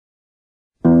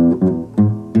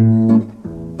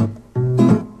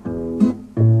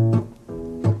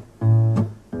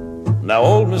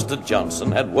Mr.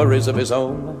 Johnson had worries of his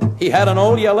own. He had an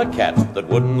old yellow cat that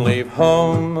wouldn't leave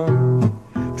home.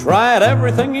 Tried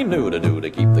everything he knew to do to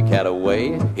keep the cat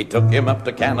away. He took him up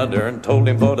to Canada and told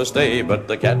him for to stay, but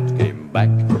the cat came back.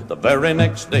 The very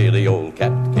next day the old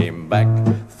cat came back.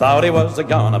 Thought he was a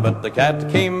goner, but the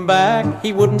cat came back.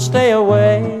 He wouldn't stay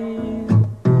away.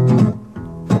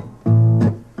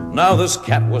 Now this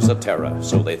cat was a terror,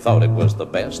 so they thought it was the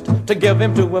best to give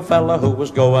him to a fella who was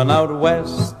going out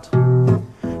west.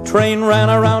 Train ran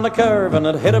around a curve and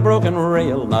it hit a broken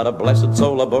rail. Not a blessed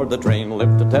soul aboard the train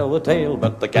lived to tell the tale,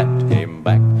 but the cat came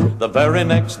back. The very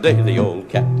next day the old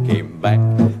cat came back.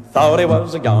 Thought he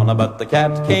was a goner, but the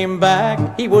cat came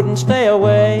back. He wouldn't stay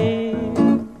away.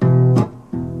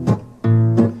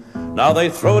 Now they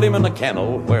throwed him in a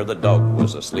kennel where the dog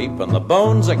was asleep, and the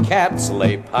bones of cats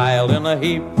lay piled in a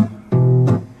heap.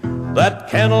 That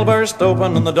kennel burst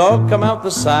open and the dog come out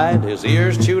the side, his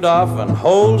ears chewed off and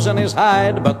holes in his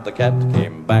hide, but the cat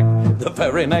came back. The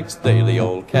very next day the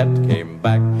old cat came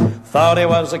back. Thought he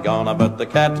was a goner, but the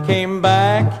cat came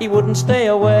back. He wouldn't stay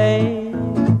away.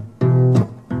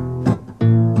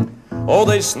 Oh,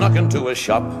 they snuck into a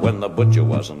shop when the butcher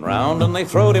wasn't round, and they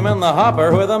throwed him in the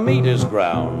hopper where the meat is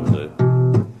ground.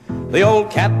 The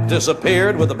old cat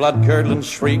disappeared with a blood-curdling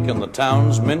shriek, and the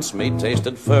town's mincemeat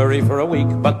tasted furry for a week.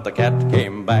 But the cat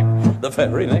came back. The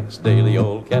very next day the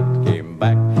old cat came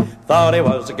back. Thought he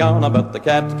was a goner, but the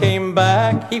cat came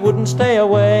back. He wouldn't stay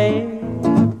away.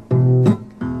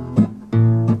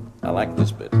 I like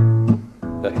this bit.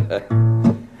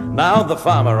 Now the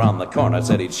farmer on the corner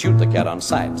said he'd shoot the cat on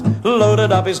sight,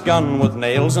 loaded up his gun with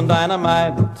nails and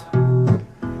dynamite.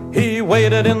 He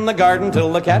waited in the garden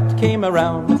till the cat came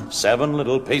around. 7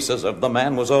 little pieces of the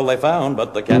man was all they found,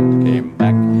 but the cat came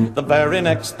back. The very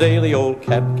next day the old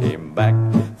cat came back.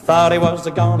 Thought he was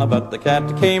a goner, but the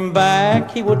cat came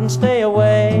back. He wouldn't stay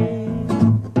away.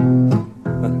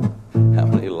 How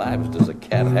many lives does a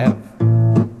cat have?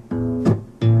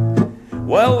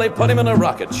 Well, they put him in a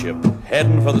rocket ship,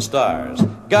 heading for the stars.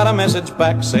 Got a message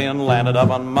back saying landed up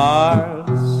on Mars.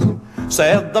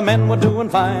 Said the men were doing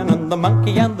fine, and the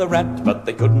monkey and the rat, but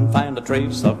they couldn't find a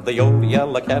trace of the old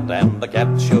yellow cat, and the cat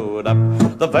showed up.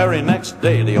 The very next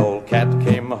day the old cat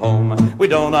came home. We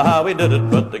don't know how he did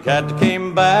it, but the cat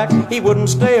came back. He wouldn't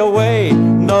stay away.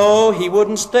 No, he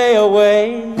wouldn't stay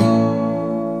away.